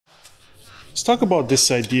Let's talk about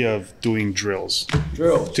this idea of doing drills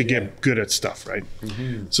to get yeah. good at stuff, right?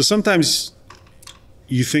 So sometimes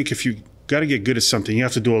you think if you got to get good at something, you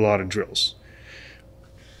have to do a lot of drills.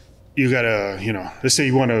 You got to, let's say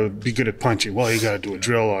you want to be good at punching. Well, you got to do a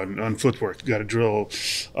drill on footwork. You got to drill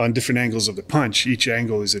on different angles of the punch. Each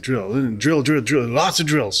angle is a drill. And drill, lots of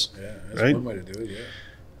drills. Yeah, that's right? one way to do it, yeah.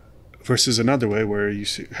 Versus another way where you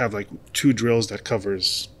have like 2 drills that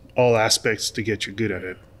covers all aspects to get you good at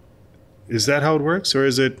it. Is that how it works, or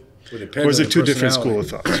is it 2 different school of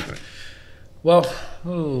thoughts? Right? Well,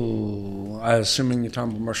 I'm assuming you're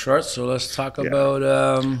talking about martial arts, so let's talk about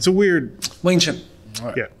it's a weird Wing Chun. All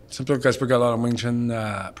right. Yeah. Simply because we got a lot of Wing Chun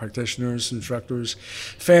practitioners, instructors,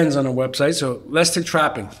 fans on our website. So let's take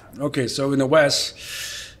trapping. Okay, so in the West,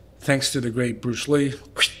 thanks to the great Bruce Lee,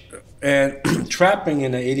 and trapping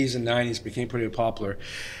in the 80s and 90s became pretty popular.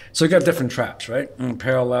 So you got different traps, right?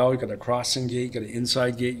 Parallel, you got a crossing gate, you got an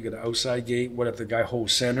inside gate, you got an outside gate. What if the guy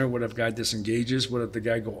holds center? What if the guy disengages? What if the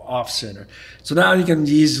guy go off center? So now you can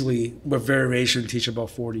easily, with variation, teach about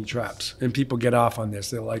 40 traps. And people get off on this.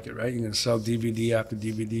 They like it, right? You can sell DVD after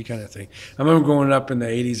DVD kind of thing. I remember growing up in the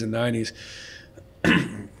 80s and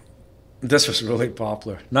 90s. This was really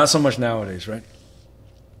popular. Not so much nowadays, right?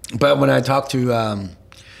 But when I talked to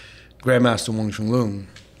Grandmaster Wong Chun Leung,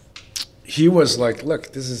 he was like,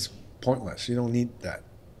 look, this is pointless. You don't need that.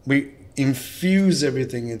 We infuse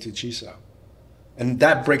everything into Chi Sao. And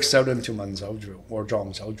that breaks out into Man Zhao drill or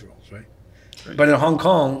Zhong Zhao drills, right? But in Hong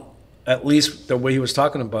Kong, at least the way he was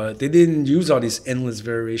talking about it, they didn't use all these endless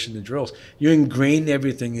variation of drills. You ingrain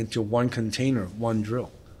everything into one container, one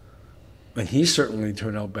drill. And he certainly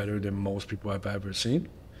turned out better than most people I've ever seen.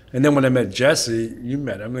 And then when I met Jesse, you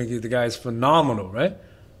met him, the guy's phenomenal, right?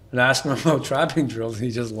 And I asked him about trapping drills, and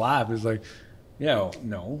he just laughed. He's like, yeah,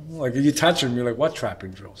 no. Like, if you touch him, you're like, what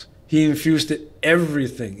trapping drills? He infused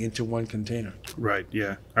everything into one container. Right,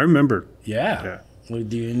 yeah. I remember. Yeah. Well,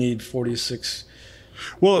 do you need 46?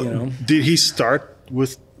 Well, did he start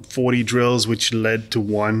with 40 drills, which led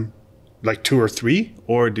to 2 or 3?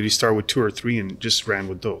 Or did he start with 2 or 3 and just ran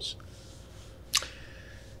with those?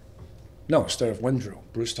 No, instead of one drill.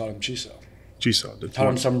 Bruce taught him Chi Sao. Taught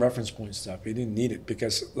him some reference point stuff. He didn't need it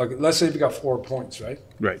because, like, let's say if you got 4 points, right?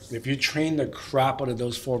 Right. If you train the crap out of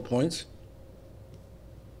those 4 points,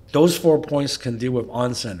 those 4 points can deal with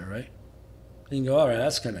on center, right? And you go, all right,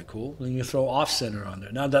 that's kind of cool. Then you throw off center on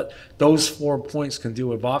there. Now that those 4 points can deal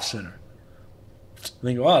with off center.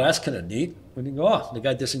 Then you go, oh, that's kind of neat. And you go, oh, the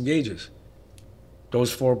guy disengages.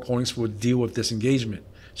 Those 4 points will deal with disengagement.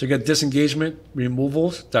 So you get disengagement,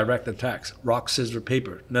 removals, direct attacks, rock, scissors,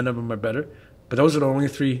 paper. None of them are better. But those are the only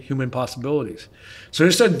 3 human possibilities. So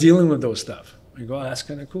you start dealing with those stuff. You go, oh, that's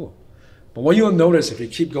kind of cool. But what you'll notice if you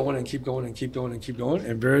keep going and keep going and keep going and keep going,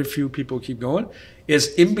 and very few people keep going, is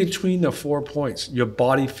in between the 4 points, your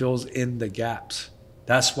body fills in the gaps.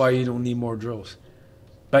 That's why you don't need more drills.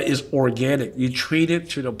 But it's organic. You treat it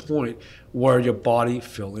to the point where your body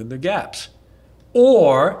fill in the gaps.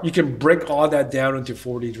 Or you can break all that down into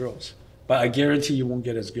 40 drills. But I guarantee you won't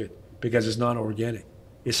get as good because it's not organic.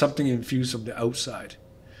 It's something infused from the outside.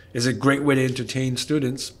 It's a great way to entertain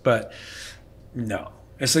students, but no.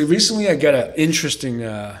 And so recently I got an interesting,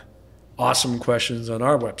 awesome questions on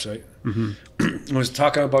our website. I was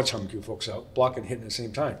talking about Changkyu folks out, block and hit at the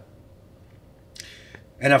same time.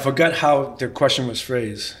 And I forgot how the question was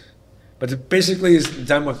phrased, but it basically is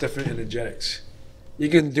done with different energetics. You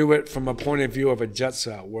can do it from a point of view of a jet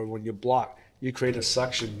cell, where when you block, you create a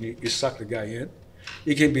suction, you suck the guy in.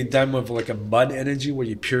 It can be done with like a mud energy where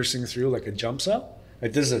you're piercing through like a jump cell.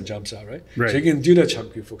 Like this is a jump cell, right? So you can do the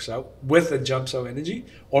Changkyu Fuchs out with a jump cell energy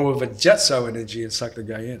or with a jet cell energy and suck the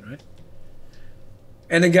guy in, right?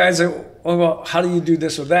 And the guy's like, oh, well, how do you do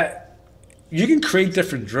this or that? You can create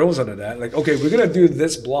different drills out of that. Like, okay, we're going to do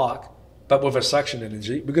this block, but with a suction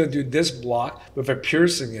energy. We're going to do this block with a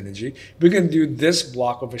piercing energy. We're going to do this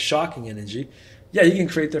block with a shocking energy. Yeah, you can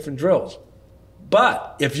create different drills.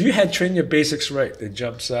 But if you had trained your basics right, the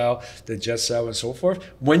jump cell, the jet cell, and so forth,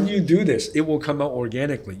 when you do this, it will come out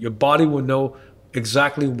organically. Your body will know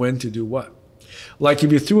exactly when to do what. Like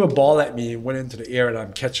if you threw a ball at me and went into the air and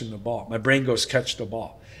I'm catching the ball, my brain goes, catch the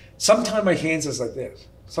ball. Sometimes my hands is like this.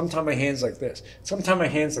 Sometimes my hands like this. Sometimes my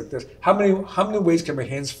hands like this. How many ways can my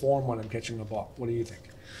hands form when I'm catching the ball? What do you think?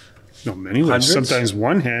 No, many ways. Hundreds? Sometimes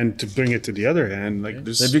one hand to bring it to the other hand. Like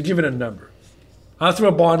this. If you give it a number. I throw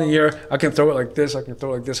a ball in the air, I can throw it like this, I can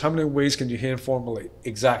throw it like this. How many ways can your hand formulate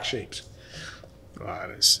exact shapes?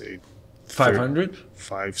 Let's say 500?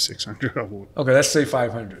 500, 600. Okay, let's say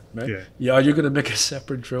 500, right? Yeah. Are you going to make a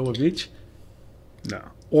separate drill of each? No.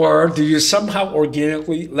 Or do you somehow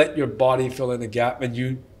organically let your body fill in the gap and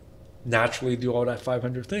you naturally do all that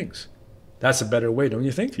 500 things. That's a better way, don't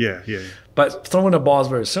you think? Yeah. But throwing a ball is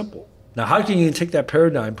very simple. Now, how can you take that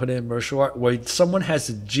paradigm, put it in martial art, where someone has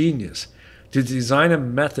the genius to design a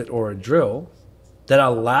method or a drill that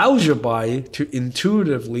allows your body to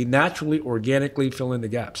intuitively, naturally, organically fill in the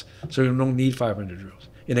gaps. So you don't need 500 drills.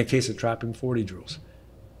 In the case of trapping, 40 drills.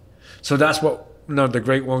 So that's what the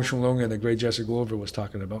great Wang Chunlong and the great Jesse Glover was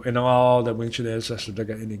talking about, and all the Wing Chun ancestors that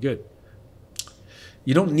got any good.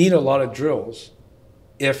 You don't need a lot of drills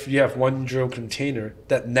if you have one drill container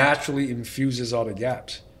that naturally infuses all the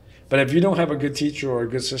gaps. But if you don't have a good teacher or a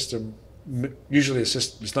good system, usually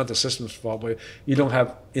it's not the system's fault, but you don't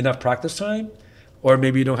have enough practice time, or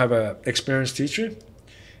maybe you don't have an experienced teacher,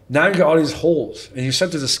 now you got all these holes, and you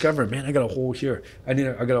start to discover, man, I got a hole here. I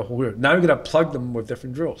got a hole here. Now you got to plug them with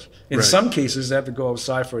different drills. In some cases, they have to go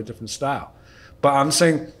outside for a different style. But I'm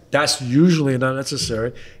saying that's usually not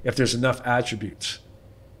necessary if there's enough attributes.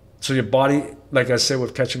 So your body, like I said,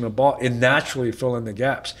 with catching the ball, it naturally fill in the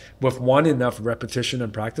gaps with one, enough repetition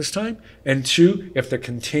and practice time, and two, if the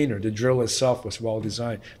container, the drill itself was well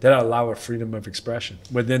designed, that allow a freedom of expression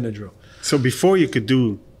within the drill. So before you could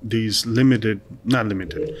do these not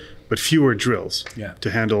limited, but fewer drills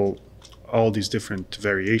to handle all these different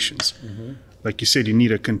variations. Like you said, you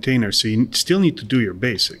need a container, so you still need to do your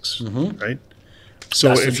basics, right? So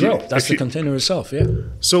that's the drill. That's the container itself, yeah.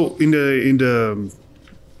 So in the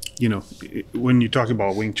when you talk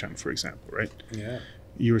about Wing Chun, for example, right? Yeah.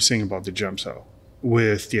 You were saying about the jump style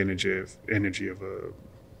with the energy of a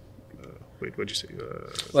what'd you say?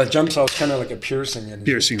 Well, jump style is kind of like a piercing energy.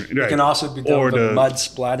 Piercing, right. It can also be done with the mud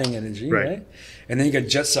splatting energy, right? And then you got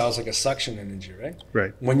jet styles like a suction energy, right?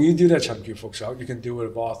 Right. When you do that Chun Kyu Fok Sao, you can do it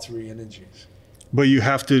with all three energies. But you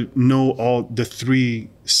have to know all the three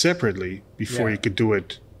separately before you could do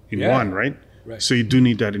it in one, right? Right. So you do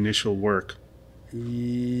need that initial work.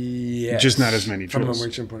 Yes. Just not as many drills. From a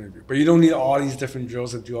Wing Chun point of view. But you don't need all these different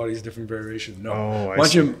drills that do all these different variations. No. Oh,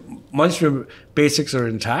 Once your basics are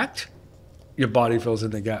intact, your body fills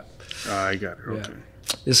in the gap. I got it. Okay.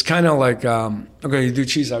 Yeah. It's kind of like, you do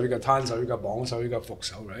Chi Sao, you got Tan Sao, you got Bong Sao, you got Fok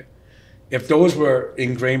Sao, right? If those were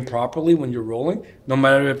ingrained properly when you're rolling, no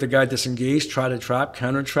matter if the guy disengaged, try to trap,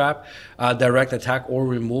 counter trap, direct attack, or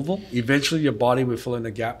removal, eventually your body will fill in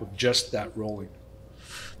the gap with just that rolling.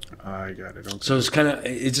 I got it. Okay. So it's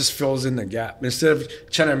it just fills in the gap instead of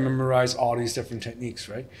trying to memorize all these different techniques,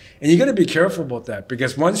 right? And you got to be careful about that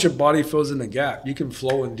because once your body fills in the gap, you can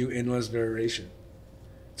flow and do endless variation.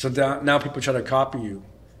 So now people try to copy you,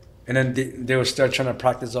 and then they will start trying to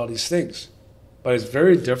practice all these things. But it's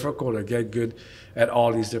very difficult to get good at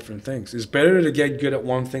all these different things. It's better to get good at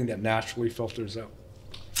one thing that naturally filters out.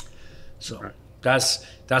 So that's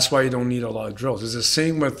why you don't need a lot of drills. It's the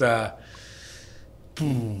same with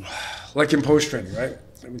like in post training, right?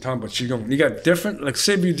 We're talking about Qigong. You got different, like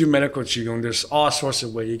say if you do medical Qigong, there's all sorts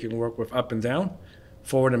of ways you can work with up and down,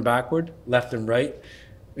 forward and backward, left and right,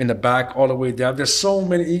 in the back, all the way down. There's so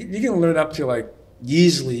many, you can learn up to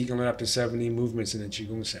easily you can learn up to 70 movements in a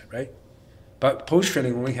Qigong set, right? But post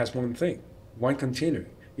training only has one thing, one container.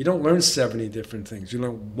 You don't learn 70 different things, you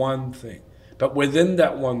learn one thing. But within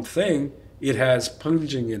that one thing, it has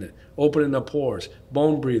plunging in it, opening the pores,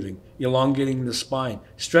 bone breathing, elongating the spine,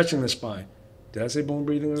 stretching the spine. Did I say bone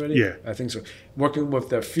breathing already? Yeah. I think so. Working with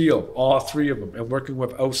the field, all three of them, and working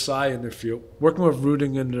with outside in the field, working with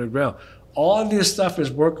rooting into the ground. All this stuff is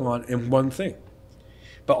worked on in one thing.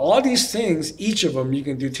 But all these things, each of them, you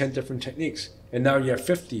can do 10 different techniques. And now you have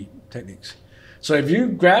 50 techniques. So if you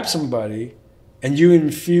grab somebody and you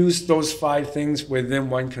infuse those 5 things within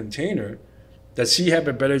one container, does he have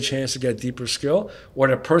a better chance to get deeper skill? Or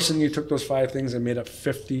the person you took those 5 things and made up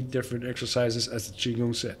 50 different exercises as the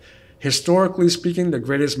Qigong said? Historically speaking, the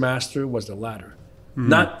greatest master was the latter.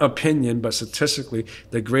 Not opinion, but statistically,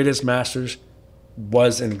 the greatest masters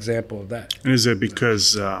was an example of that. And is it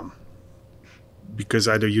because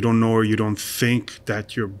either you don't know or you don't think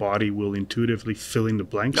that your body will intuitively fill in the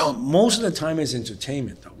blanks? No, most of the time it's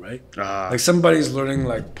entertainment though, right? Like somebody's learning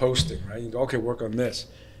posting, right? You go, okay, work on this.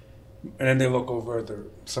 And then they look over at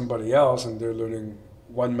somebody else and they're learning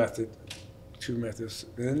one method, 2 methods.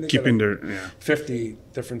 And then they keeping got 50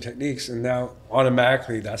 different techniques. And now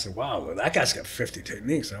automatically that's wow, that guy's got 50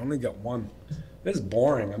 techniques. I only got one. This is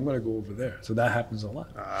boring. I'm going to go over there. So that happens a lot.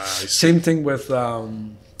 Same thing with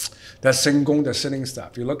that Sengong, the sitting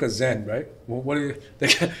stuff. You look at Zen, right? Well, what do you?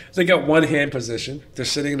 They got one hand position. They're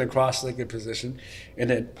sitting in a cross-legged position, and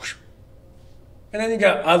then you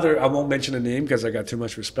got other. I won't mention the name because I got too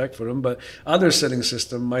much respect for them. But other sitting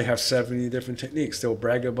system might have 70 different techniques. They'll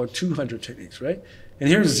brag about 200 techniques, right? And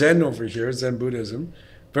here's Zen over here, Zen Buddhism,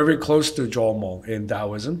 very close to Zhuo in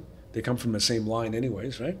Taoism, They come from the same line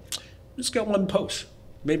anyways, right? Just get one post,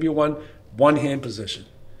 maybe one hand position.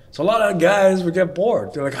 So a lot of guys would get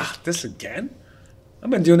bored. They're like, this again? I've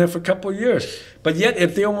been doing it for a couple of years. But yet,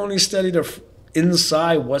 if they only study the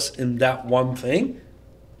inside what's in that one thing,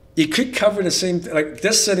 it could cover the same thing. Like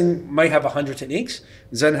this sitting might have 100 techniques.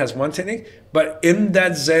 Zen has one technique. But in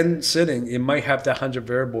that Zen sitting, it might have the 100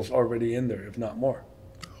 variables already in there, if not more.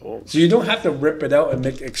 Oh. So you don't have to rip it out and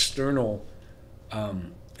make external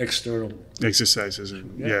exercises.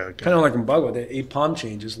 Kind of like in Bhagavad, the 8 palm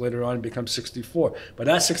changes later on become 64. But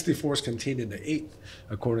that 64 is contained in the 8,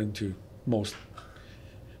 according to most.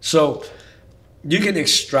 So you can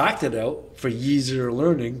extract it out for easier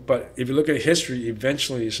learning, but if you look at history,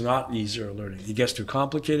 eventually it's not easier learning. It gets too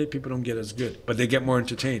complicated, people don't get as good, but they get more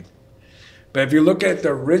entertained. But if you look at the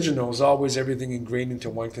original, it's always everything ingrained into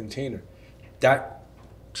one container. That,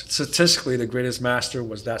 statistically, the greatest master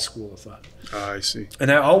was that school of thought. I see.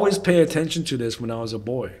 And I always pay attention to this when I was a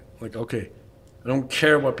boy. Like, okay, I don't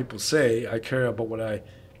care what people say, I care about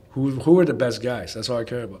who are the best guys? That's all I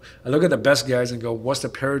care about. I look at the best guys and go, what's the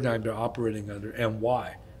paradigm they're operating under and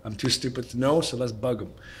why? I'm too stupid to know, so let's bug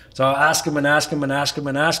them. So I'll ask them and ask them and ask them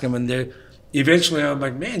and ask them, and eventually I'm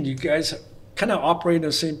like, man, you guys kind of operate in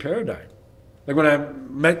the same paradigm. Like when I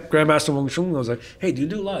met Grandmaster Wong Shun, I was like, hey, do you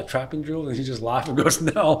do a lot of trapping drills? And he just laughed and goes,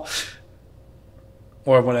 no.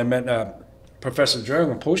 Or when I met Professor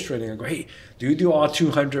Zheng in post-training, I go, hey, do you do all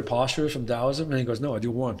 200 postures from Taoism? And he goes, no, I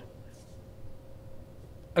do one.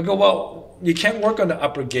 I go, well, you can't work on the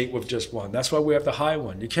upper gate with just one. That's why we have the high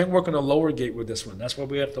one. You can't work on the lower gate with this one. That's why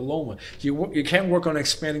we have the low one. You can't work on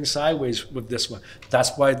expanding sideways with this one.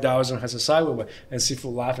 That's why Taoism has a sideways one. And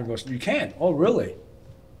Sifu laughs and goes, you can't. Oh, really?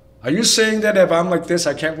 Are you saying that if I'm like this,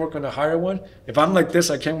 I can't work on the higher one? If I'm like this,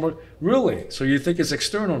 I can't work? Really? So you think it's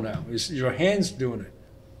external now. It's your hands doing it.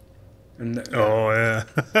 And, yeah.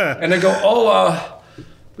 And they go,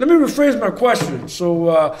 let me rephrase my question.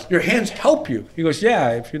 So your hands help you? He goes,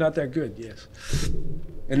 yeah, if you're not that good, yes.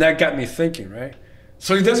 And that got me thinking, right?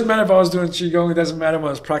 So it doesn't matter if I was doing Qigong, it doesn't matter when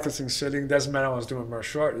I was practicing sitting, it doesn't matter when I was doing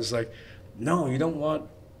martial art. It's like, no, you don't want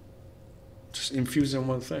just infuse in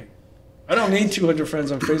one thing. I don't need 200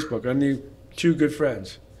 friends on Facebook. I need 2 good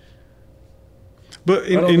friends. But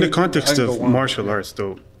in the context of martial arts,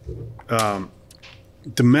 though,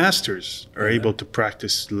 the masters are able to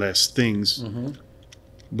practice less things. Mm-hmm.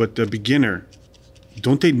 But the beginner,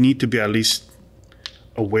 don't they need to be at least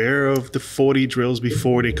aware of the 40 drills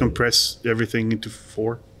before they compress everything into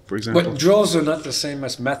 4, for example? But drills are not the same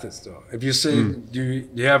as methods, though. If you say you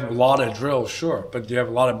have a lot of drills, sure, but do you have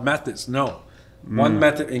a lot of methods? No. One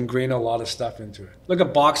method ingrained a lot of stuff into it. Look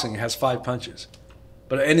at boxing, it has 5 punches.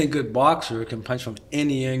 But any good boxer can punch from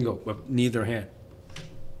any angle with neither hand.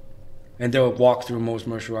 And they'll walk through most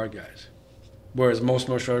martial art guys. Whereas most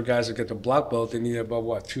martial art guys that get the black belt, they need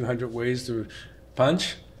about, 200 ways to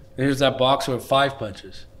punch? And here's that boxer with 5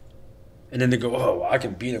 punches. And then they go, oh, I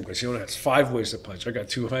can beat him because he only has 5 ways to punch. I got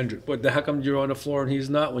 200. But how come you're on the floor and he's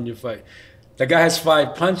not when you fight? The guy has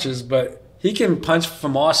 5 punches, but he can punch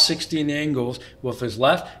from all 16 angles with his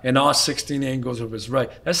left and all 16 angles with his right.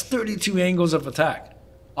 That's 32 angles of attack.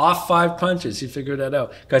 Off 5 punches, he figured that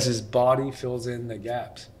out because his body fills in the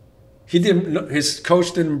gaps. His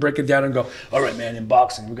coach didn't break it down and go, all right, man, in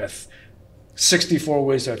boxing, we got 64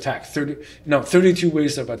 ways to attack, 32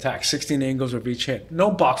 ways of attack, 16 angles with each hand.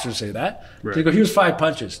 No boxers say that. Right. They go, here's 5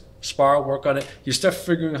 punches. Spar, work on it. You start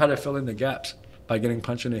figuring out how to fill in the gaps by getting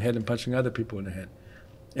punched in the head and punching other people in the head.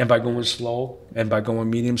 And by going slow, and by going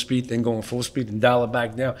medium speed, then going full speed, and dial it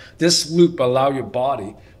back down. This loop allow your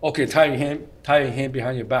body, okay, tie your hand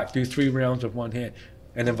behind your back, do 3 rounds with one hand,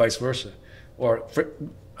 and then vice versa. Or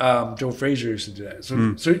Joe Frazier used to do that.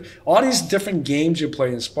 So all these different games you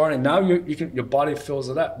play in sparring, now your body fills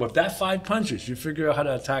it up. With that 5 punches, you figure out how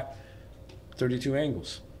to attack 32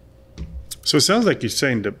 angles. So it sounds like you're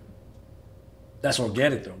saying that... That's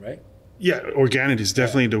organic though, right? Yeah, organic is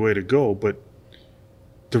definitely the way to go, but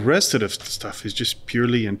the rest of the stuff is just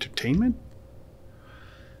purely entertainment?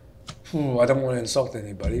 I don't want to insult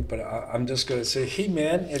anybody, but I'm just going to say, hey,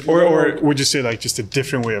 man. Or would you say like just a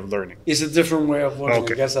different way of learning? It's a different way of learning.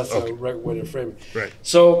 Okay. I guess that's the right way to frame it. Right.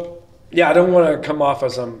 So, yeah, I don't want to come off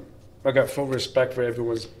as I got full respect for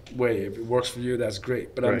everyone's way. If it works for you, that's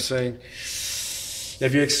great. But I'm saying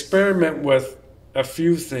if you experiment with a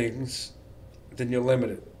few things, then you're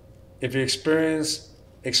limited. If you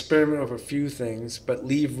experiment with a few things, but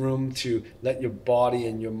leave room to let your body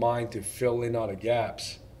and your mind to fill in all the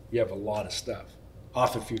gaps, you have a lot of stuff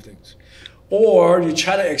off a few things. Or you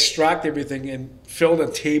try to extract everything and fill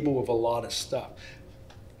the table with a lot of stuff.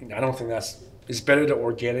 I don't think it's better to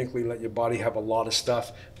organically let your body have a lot of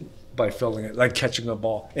stuff by filling it, like catching a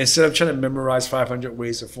ball. Instead of trying to memorize 500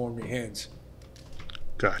 ways to form your hands.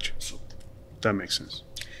 Gotcha. That makes sense.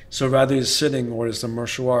 So rather is sitting or is the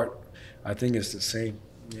martial art, I think it's the same.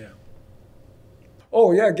 Yeah.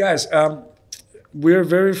 Oh, yeah, guys. We're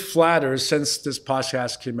very flattered since this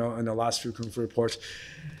podcast came out in the last few Kung Fu Reports.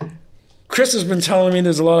 Chris has been telling me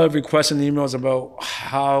there's a lot of requests and emails about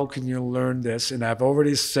how can you learn this. And I've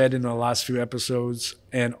already said in the last few episodes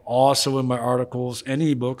and also in my articles and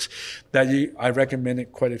ebooks that I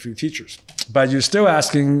recommended quite a few teachers. But you're still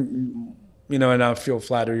asking, and I feel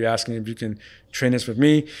flattered you're asking if you can train this with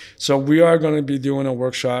me. So we are going to be doing a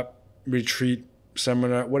workshop, retreat,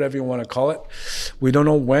 seminar, whatever you want to call it. We don't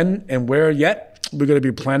know when and where yet. We're going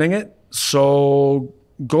to be planning it. So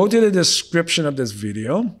go to the description of this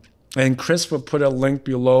video. And Chris will put a link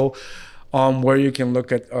below where you can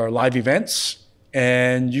look at our live events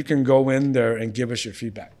and you can go in there and give us your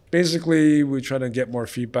feedback. Basically, we try to get more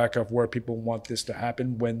feedback of where people want this to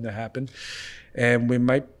happen, when to happen, and we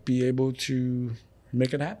might be able to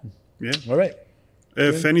make it happen. Yeah. All right.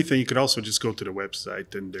 If anything, you could also just go to the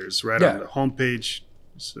website and there's on the homepage,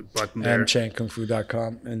 there's a button there.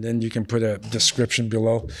 AmChanKungFu.com, and then you can put a description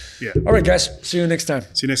below. Yeah. All right, guys. See you next time.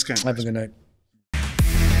 See you next time. Have a good night.